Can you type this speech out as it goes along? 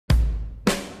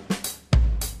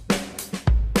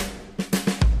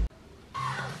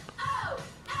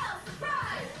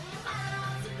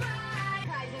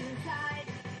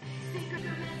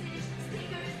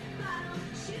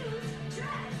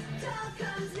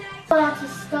I have to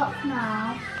stop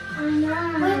now. I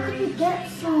know. Where could we get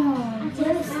some?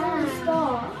 Where is the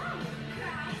store?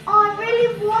 Oh, I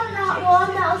really want that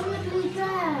one. That was literally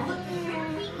there.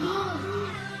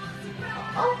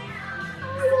 Oh, I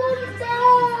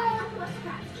want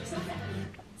that.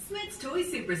 Smyths Toys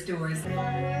Superstores.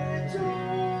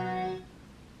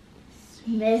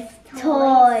 Smyths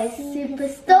Toys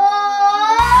Superstore.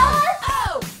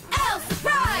 Oh,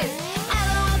 surprise!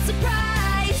 Hello,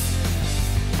 surprise!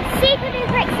 Super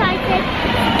duper excited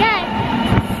to go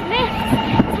to Smyths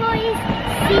Toys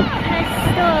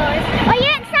Superstores. Are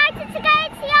you excited to go,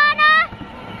 Tiana?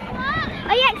 What?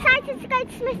 Are you excited to go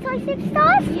to Smyths Toys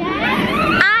Superstores?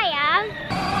 Yeah. I am.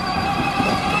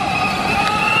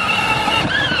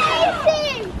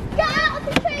 Get out of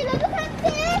the trailer, look at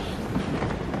this!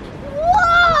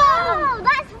 Whoa!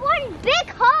 That's one big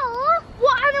hole!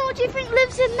 What animal do you think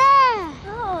lives in there?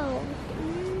 Oh.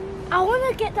 I want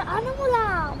to get the animal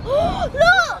out.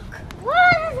 Look! Whoa,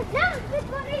 there's a damn big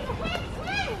one over here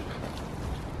too!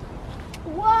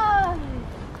 Whoa!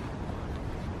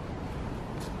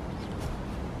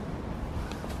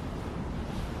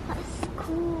 That's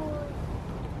cool.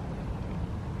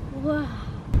 Wow.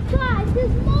 Guys,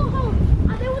 there's more holes.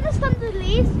 I don't want to stand the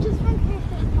least, just in case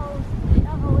there's holes. A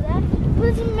hole there.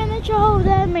 There's a miniature hole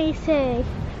there, Macie.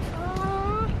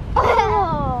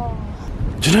 Oh.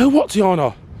 Do you know what,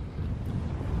 Tiana?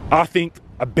 I think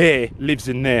a bear lives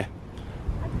in there.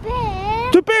 A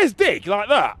bear? Do bears dig like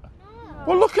that? No.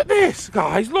 Well, look at this,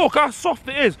 guys. Look how soft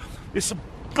it is. It's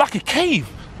like a cave.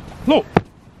 Look.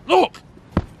 Look.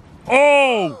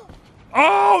 Oh.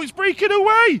 Oh, it's breaking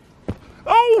away.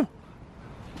 Oh.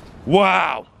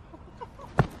 Wow.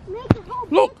 Make it hole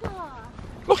Look. bigger.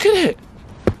 Look at it.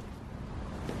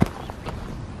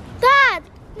 Dad,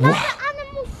 now Wow. the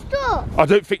animal's stuck. I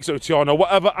don't think so, Tiana.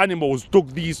 Whatever animals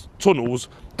dug these tunnels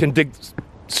can dig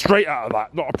straight out of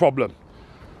that. Not a problem.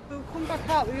 We'll come back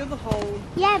out the other hole.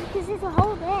 Yeah, because there's a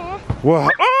hole there. Wow.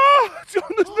 Ah!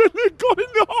 Tiana's nearly got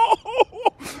in the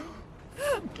hole.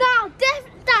 Now,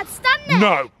 Dad, stand there.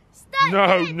 No. Stand No,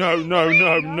 there. no, no,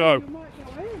 no, no. You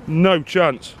might go in. No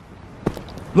chance.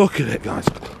 Look at it, guys.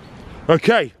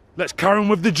 Okay, let's carry on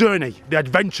with the journey, the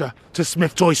adventure to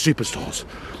Smyths Toys Superstores.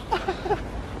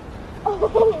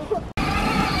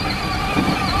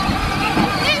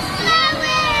 It's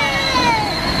snowing.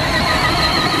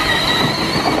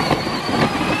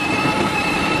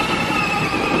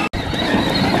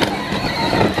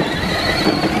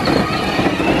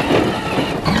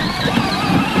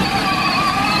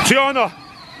 Tiana,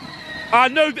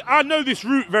 I know this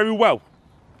route very well.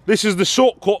 This is the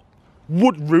shortcut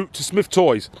wood route to Smyths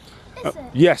Toys. Is it?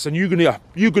 Yes, and you're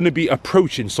gonna be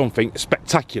approaching something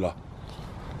spectacular.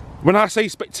 When I say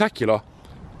spectacular,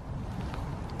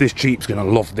 this Jeep's gonna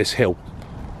love this hill.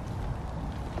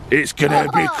 It's gonna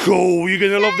be cool. You're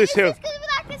gonna love this hill. It's going to be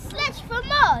like a sledge for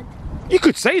mud. You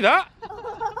could say that.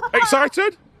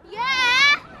 Excited?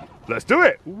 Yeah. Let's do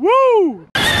it. Woo!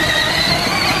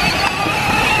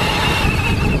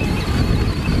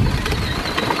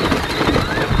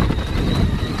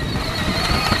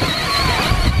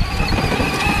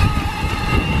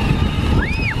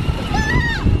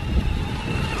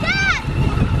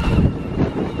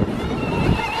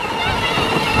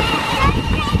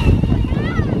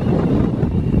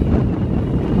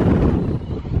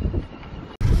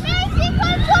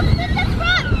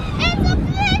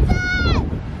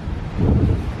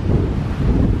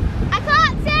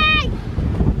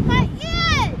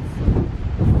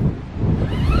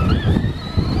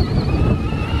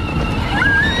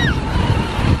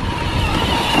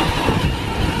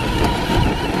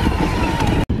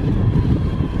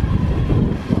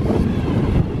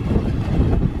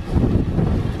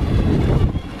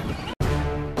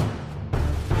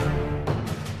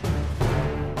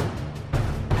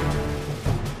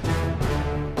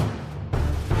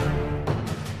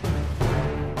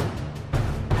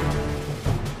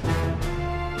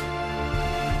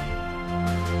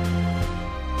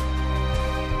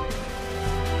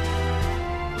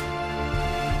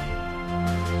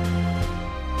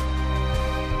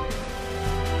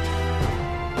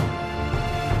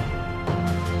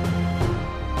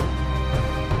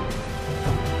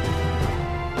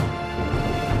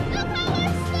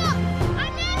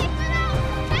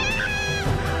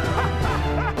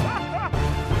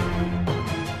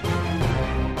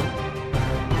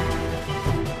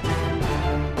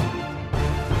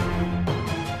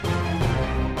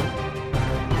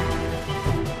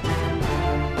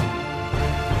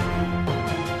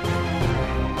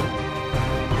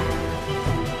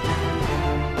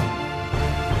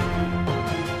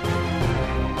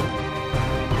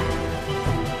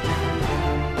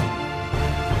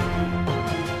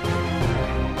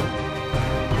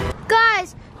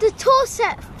 ball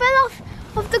set fell off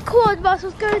of the cord whilst I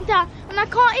was going down, and I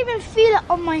can't even feel it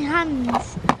on my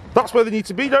hands. That's where they need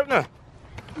to be, don't they?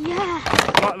 Yeah.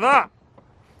 Like that.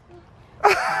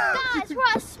 Guys, we're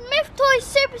at Smyths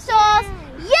Toys Superstores.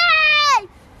 Yay!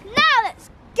 Now let's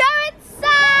go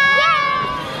inside.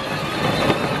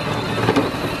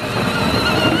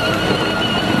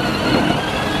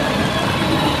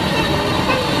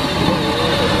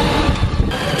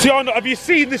 Tiana, have you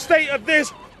seen the state of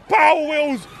this Power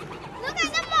Wheels? Look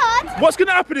at the mud. What's going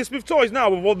to happen in Smyths Toys now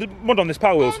with all the mud on this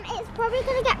Power Wheels? It's probably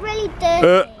going to get really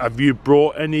dirty. Have you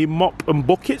brought any mop and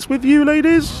buckets with you,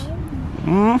 ladies?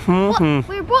 What?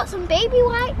 We brought some baby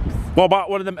wipes. What about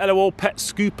one of them LOL pet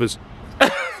scoopers?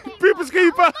 Pooper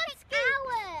scooper!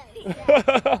 It's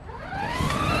ours.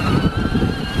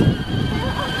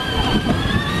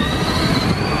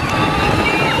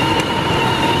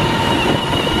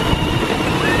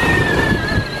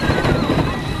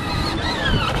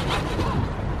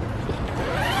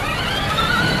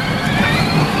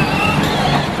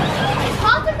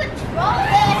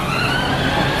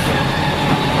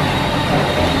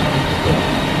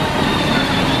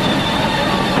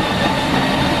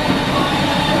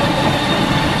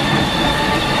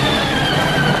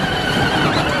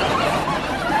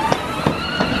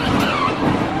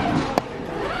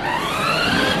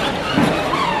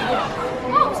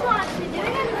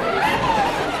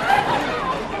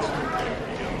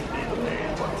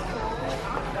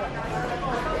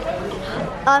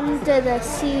 Under the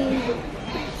sea.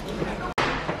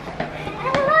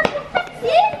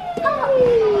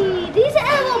 Oh, these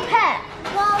are little pets.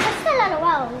 Well, they're still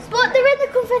LOLs. But they're in the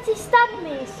confetti stand,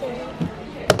 Macie.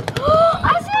 Oh, I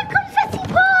see a confetti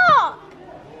pot.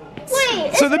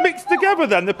 Wait. So they're mixed together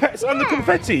then, the pets and the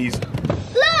confettis?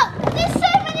 Look, there's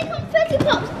so many confetti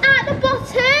pops at the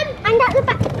bottom and at the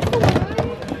back.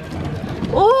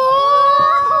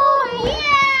 Oh,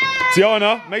 yeah.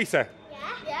 Tiana, Macie,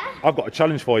 Yeah? I've got a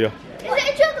challenge for you. Is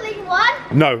it a juggling one?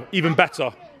 No, even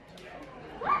better.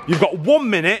 You've got 1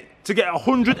 minute to get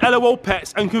 100 LOL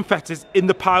pets and confettis in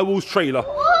the Power Wheels trailer.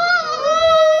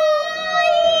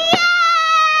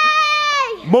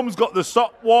 Yay! Mum's got the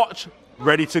stopwatch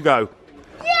ready to go.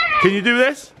 Yay! Can you do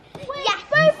this? Yes,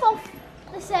 both of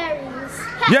the series.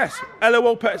 Yes,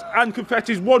 LOL pets and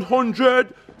confettis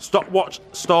 100. Stopwatch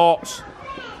starts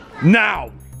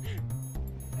now.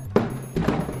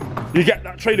 You get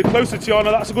that trailer closer,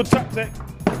 Tiana, that's a good tactic.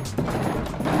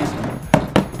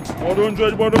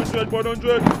 100, 100,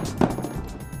 100.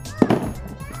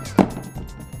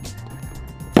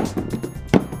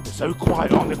 They're so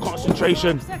quiet on their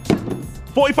concentration.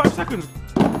 45 seconds.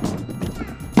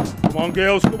 Come on,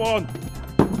 girls, come on.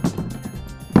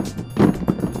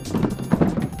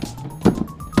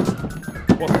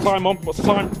 What's the time, Mum? What's the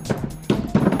time?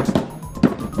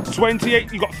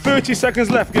 28. You've got 30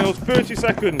 seconds left, girls. 30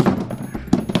 seconds.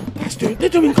 They're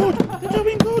doing good. They're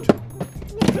doing good.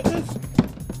 Look at this.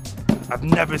 I've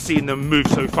never seen them move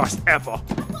so fast ever.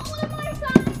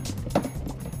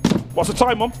 What's the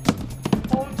time, Mum?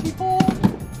 44.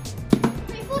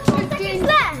 15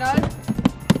 left. No.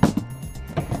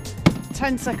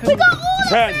 10 seconds. We got all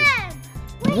 10. of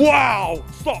them. Wow!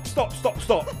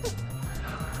 Stop.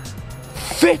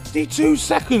 52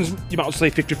 seconds. You might as well say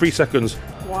 53 seconds.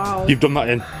 Wow. You've done that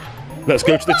in. Let's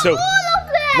go to the till. All of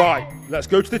them. Right, let's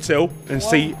go to the till and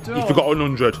see if you've got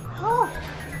 100. Oh.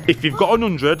 If you've got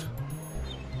 100,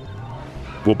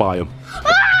 we'll buy them.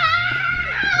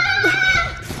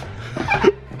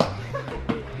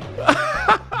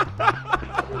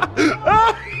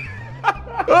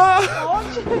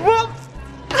 What?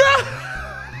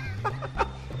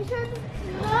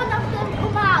 None of them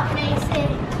come out, Macie.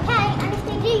 Okay, and if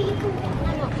they do, you can pick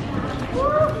them up.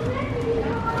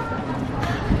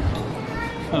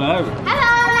 Hello.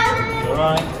 Hello.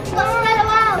 Alright. What's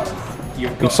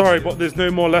the I'm sorry, but there's no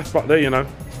more left back there, you know.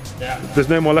 Yeah. There's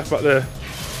no more left back there.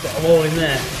 Got them all in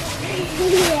there.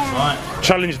 Yeah. Right.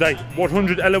 Challenge day.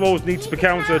 100 LOLs need to be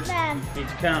counted. Need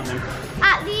to count them.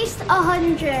 At least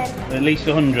 100. At least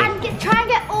 100. And try and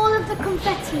get all of the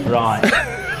confetti. Right.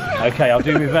 Okay, I'll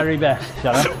do my very best,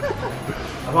 shall I?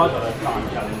 Have I got a time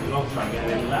challenge? I'll try and get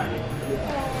in there.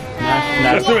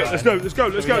 No. Let's do it. Let's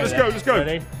go.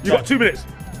 Ready? You've got 2 minutes.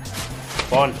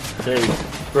 1, 2,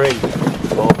 3,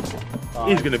 4. 5,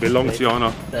 He's going to be long, 6,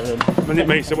 Tiana. 7, Minute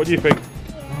Macie, what do you think?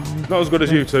 Not as good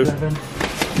as you two. 11,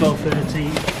 12,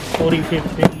 13, 14,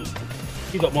 15.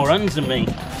 You've got more hands than me.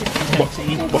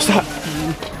 20, What's that?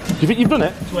 You think you've done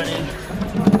it? 20,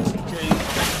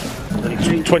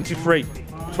 22, 23.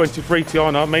 23,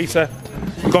 Tiana. Macie.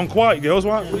 You've gone quiet, girls.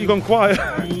 Why? You gone quiet?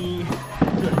 23,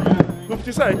 Nothing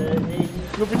to say?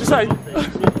 Nothing to say?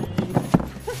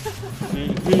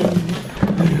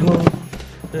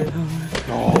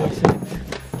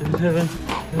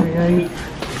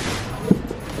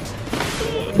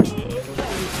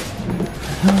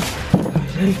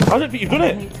 I don't think you've done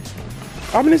it.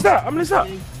 How many is that? How many is that?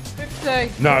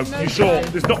 50. No, you sure?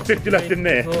 There's not 50 left in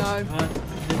there. No.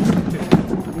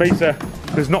 Macie,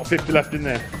 there's not 50 left in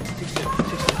there.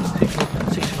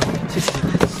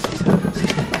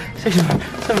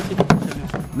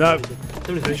 65, No.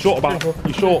 You're short about.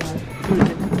 You're short.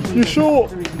 You're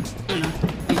short.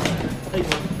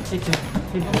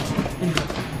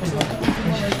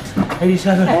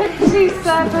 87.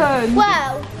 87.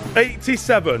 Wow.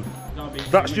 87.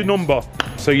 That's your number.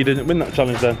 So you didn't win that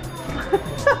challenge then?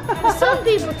 Some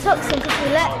people took some because we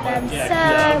let them,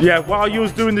 so... Yeah, while you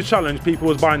was doing the challenge, people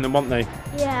was buying them, weren't they?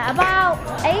 Yeah, about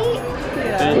 8.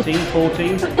 13,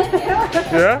 14.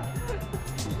 Yeah?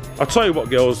 I'll tell you what,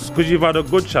 girls, because you've had a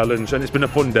good challenge and it's been a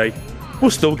fun day,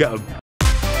 we'll still get them.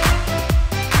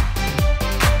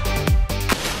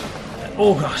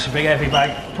 Oh gosh, a big heavy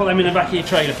bag. Put them in the back of your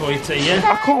trailer for you, T, yeah?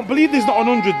 I can't believe there's not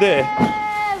 100 there.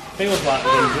 Feels like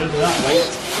 100 that way.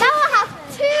 Now I have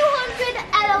 200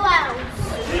 LOLs.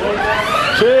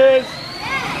 Cheers!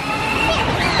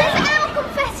 There's L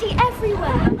confetti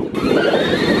everywhere.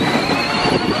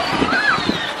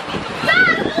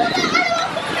 Dad, all the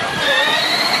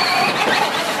LOL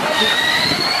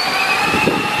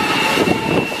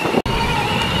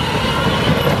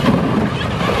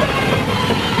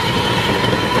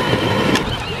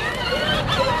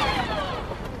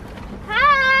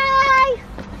Hi!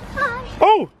 Hi!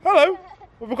 Oh, hello.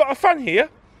 We've got a fan here.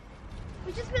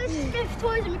 We just finished Smyths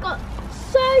Toys and we got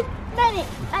so many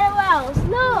LOLs.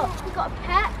 Look, we got a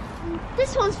pet.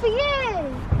 This one's for you.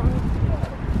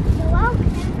 You're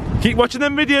welcome. Keep watching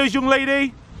them videos, young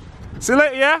lady. See you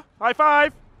later, yeah? High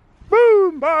five.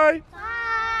 Boom, bye.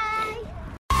 Bye.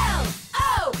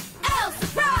 L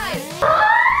surprise!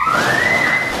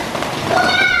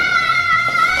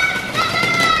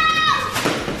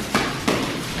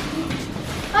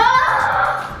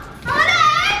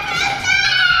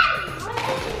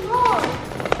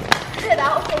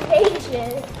 That would take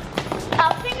ages.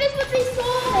 Our fingers would be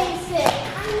sore, Macie.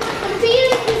 The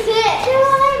feeling is it.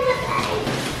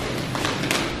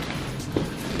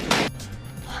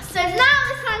 So now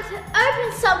it's time to open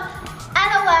some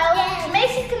LOL. Yeah.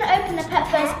 Macie's going to open the pet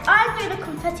first. I'm doing a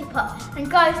confetti pot. And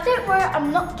guys, don't worry,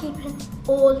 I'm not keeping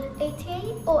all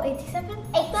 88 or 87.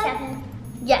 87.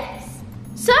 Yes.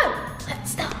 So,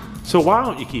 let's start. So why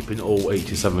aren't you keeping all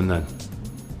 87 then?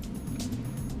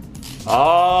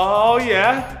 Oh,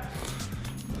 yeah.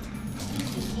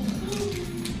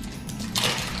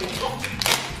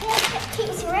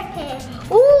 Keeps ripping.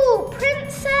 Ooh,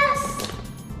 Princess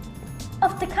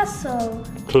of the Castle.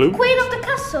 Clue? Queen of the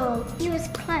Castle. He was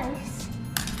close.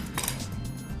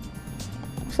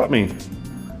 What's that mean?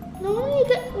 Normally you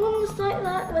get ones like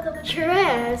that with the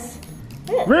chairs.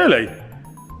 Really? Yeah.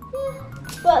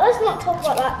 Well, let's not talk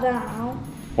about that now.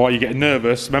 Why are you getting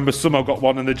nervous? Remember Summer got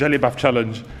one in the jelly bath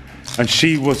challenge and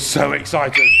she was so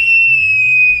excited.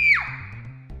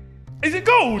 Is it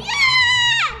gold? Yeah!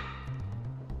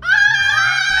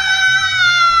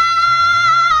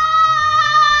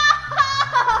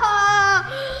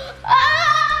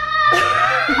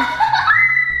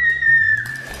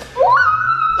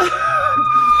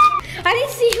 I need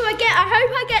to see who I get. I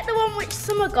hope I get the one which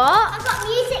Summer got. I got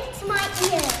music to my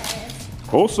ears.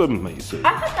 Awesome, Macie.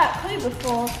 I've had that clue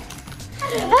before.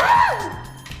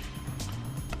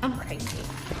 I'm crazy.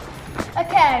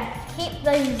 Okay, keep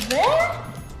those there.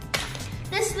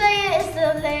 This layer is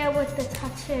the layer with the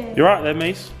tattoo. You right there,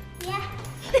 Mace? Yeah.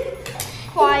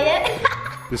 Quiet.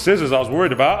 The scissors I was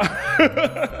worried about.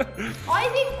 I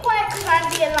think quiet because I'm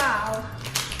being loud.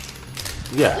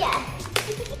 Yeah. Yeah.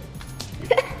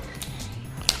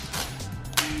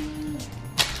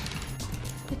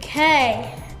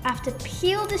 Okay, I have to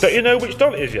peel this. Don't you know which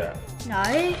doll it is yet? No,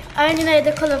 I only know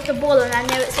the colour of the ball and I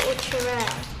know it's ultra rare.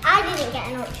 I didn't get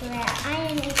an ultra rare, I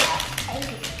only got a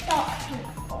dark pink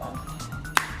one.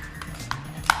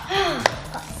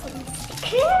 Got some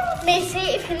stickers.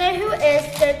 Macie, if you know who it is,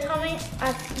 don't tell me.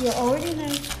 You already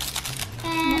know.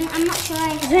 I'm not sure I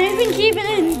know. Is anything even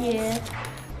in here?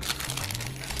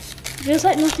 Feels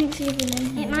like nothing's even in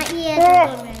here. My ears are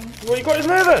going. What you got in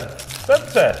there then?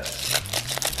 Spencer?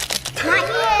 My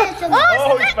ears are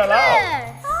Oh, he fell out.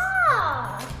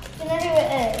 Ah! Do you know who it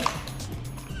is?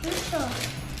 I'm sure.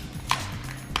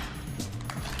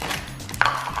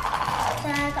 So I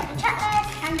got the checklist,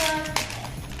 candle,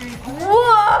 and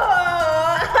whoa!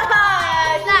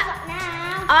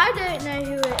 I don't know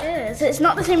who it is. It's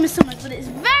not the same as Summer's, but it's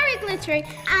very glittery.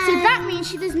 So that means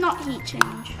she does not heat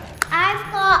change.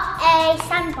 I've got a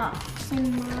sandbox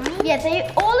in mine.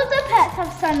 Yeah, all of the pets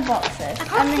have sandboxes. I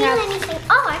can't feel anything.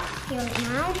 Oh, I can feel it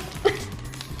now.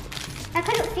 I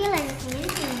couldn't feel anything in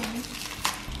here.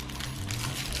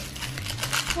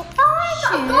 Oh, I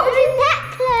got a golden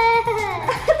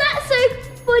necklace. That's so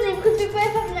funny because we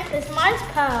both have a necklace. Mine's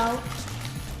pearl.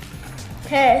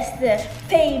 Here's the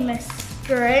famous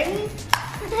string.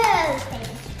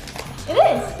 It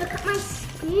is. Look at my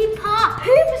scooper.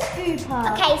 Hooper scooper.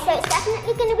 Okay, so it's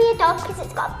definitely going to be a dog because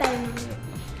it's got a bone on it.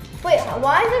 Wait,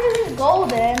 why is everything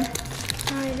golden?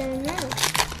 I don't know.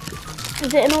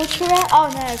 Is it an ultra rare? Oh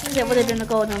no, because it would have been a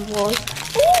golden voice.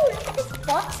 Ooh, look at this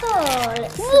bottle.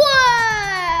 Whoa!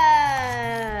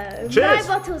 Cheers.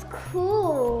 My bottle's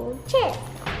cool. Cheers.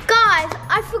 Guys,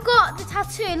 I forgot the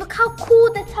tattoo. Look how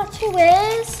cool the tattoo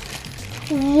is.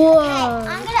 Whoa.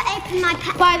 I'm going to open my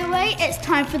pet. By the way, it's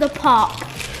time for the pop.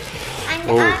 And I'm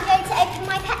going to open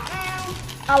my pet now.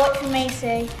 I'll wait for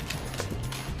Macie.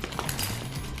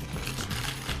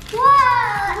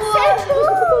 Whoa, that's so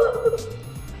cool.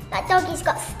 That doggy's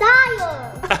got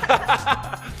style.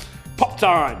 Pop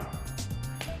time.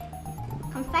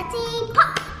 Confetti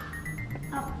pop.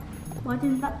 Oh, why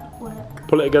didn't that work?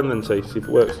 Pull it again then, see if it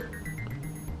works.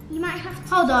 You might have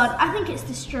to. Hold on, I think it's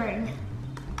the string.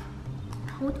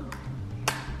 Hold on.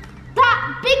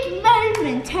 That big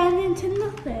moment turned into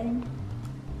nothing.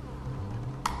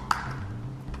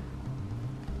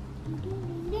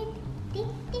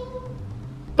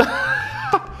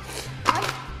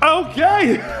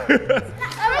 Okay. That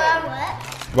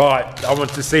Right, I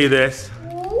want to see this.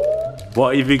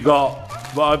 What have you got?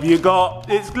 What have you got?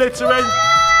 It's glittering.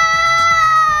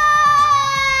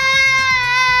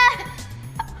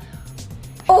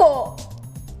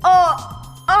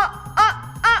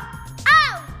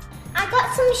 I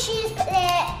got some shoes, but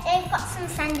they've got some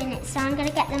sand in it, so I'm going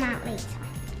to get them out later.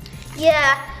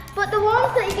 Yeah, but the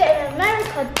ones that you get in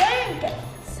America don't get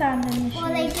sand in the Well,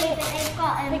 they do, but they've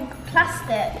got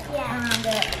plastic around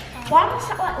it. Why was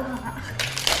that like that?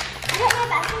 I don't know,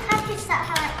 but I think I've just set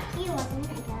how like you was a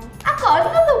minute ago. I've got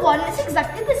another one. It's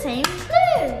exactly the same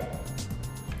clue.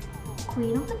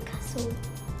 Queen of the Castle.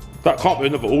 That can't be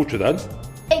another ultra then.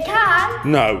 It can.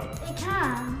 No. It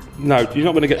can. No, you're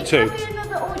not going to get It two. can be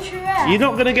another ultra rare. You're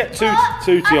not going to get two, But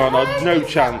Tiana. I hope No it's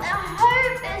chance. I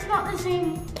hope it's not the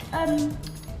same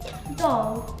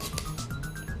doll.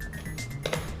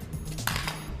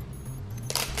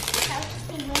 That would just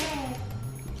be weird.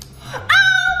 Oh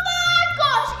my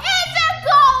gosh! It's a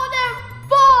golden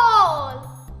ball!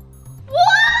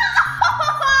 Wow!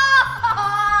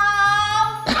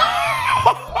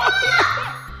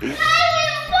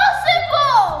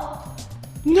 Impossible!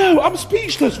 No, I'm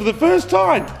speechless for the first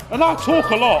time. And I talk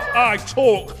a lot. I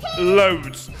talk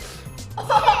loads. Ultra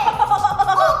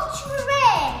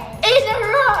rare. In a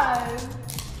row.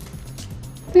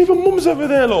 Even Mum's over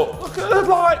there, look. Look at her,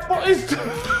 like, what is...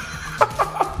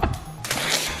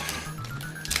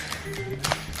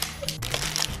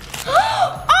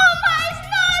 Oh my, it's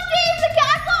not a dream. Look at,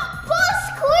 I got Boss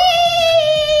Queen.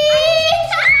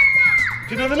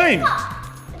 Do you know the name? A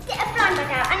blind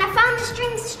bag out, and I found the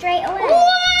strings straight away.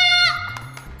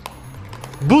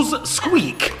 Buzz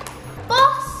Squeak.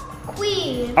 Boss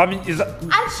Queen. I mean, is that...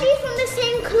 And she's from the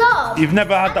same club. You've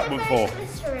never had that And they're before?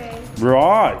 both glittery.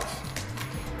 Right.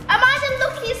 Am I the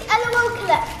luckiest LOL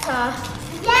collector?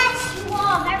 Yes, you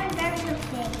are. Very, very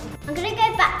lucky. I'm going to go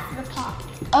back for the pop.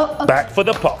 Oh, okay. Back for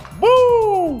the pop.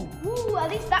 Woo! Ooh, at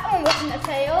least that one wasn't a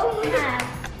fail. No.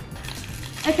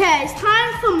 Okay, it's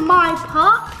time for my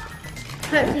pop.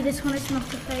 Hopefully this one is not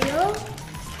a fail.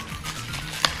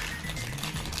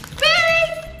 Really?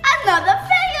 Another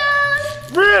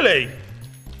fail! Really?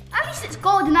 At least it's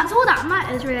golden, that's all that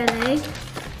matters really.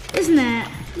 Isn't it?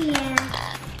 Yeah.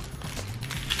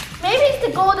 Maybe it's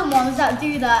the golden ones that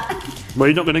do that. Well,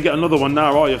 you're not going to get another one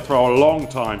now, are you, for a long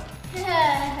time?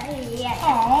 Yeah.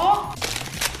 Aww.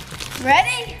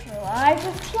 Ready? Live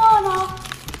with Tiana,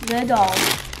 the doll.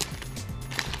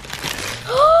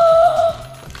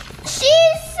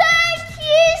 She's so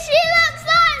cute, she looks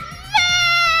like me!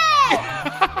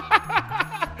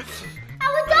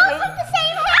 Our dolls have the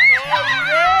same hair.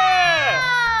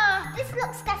 Yeah! This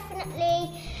looks definitely.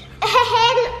 Her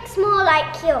hair looks more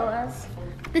like yours.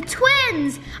 The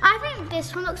twins! I think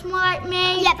this one looks more like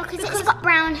me. Yeah, because it's got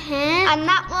brown hair. And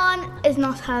that one is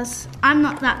not as, I'm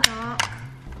not that dark.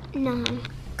 No.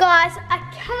 Guys, I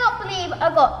cannot believe I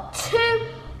got 2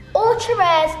 ultra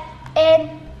rares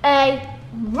in a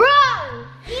row.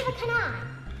 Neither can I.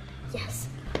 Yes,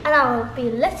 and I will be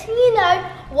letting you know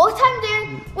what I'm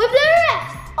doing with the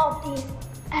rest of these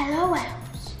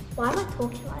LOLs. Why am I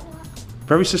talking like that?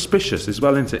 Very suspicious as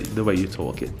well, isn't it, the way you're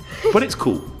talking? But it's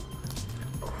cool.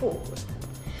 Cool.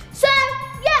 So,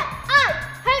 yeah, I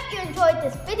hope you enjoyed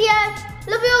this video.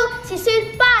 Love you all. See you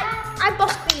soon. Bye. I'm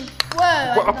Boss Queen.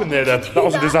 Whoa. What happened there then? That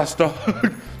was a disaster.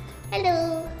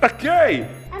 Hello. Okay.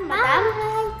 I'm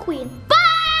Madame Queen.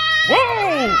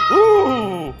 Bye.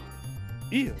 Whoa! Ooh!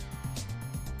 Ew.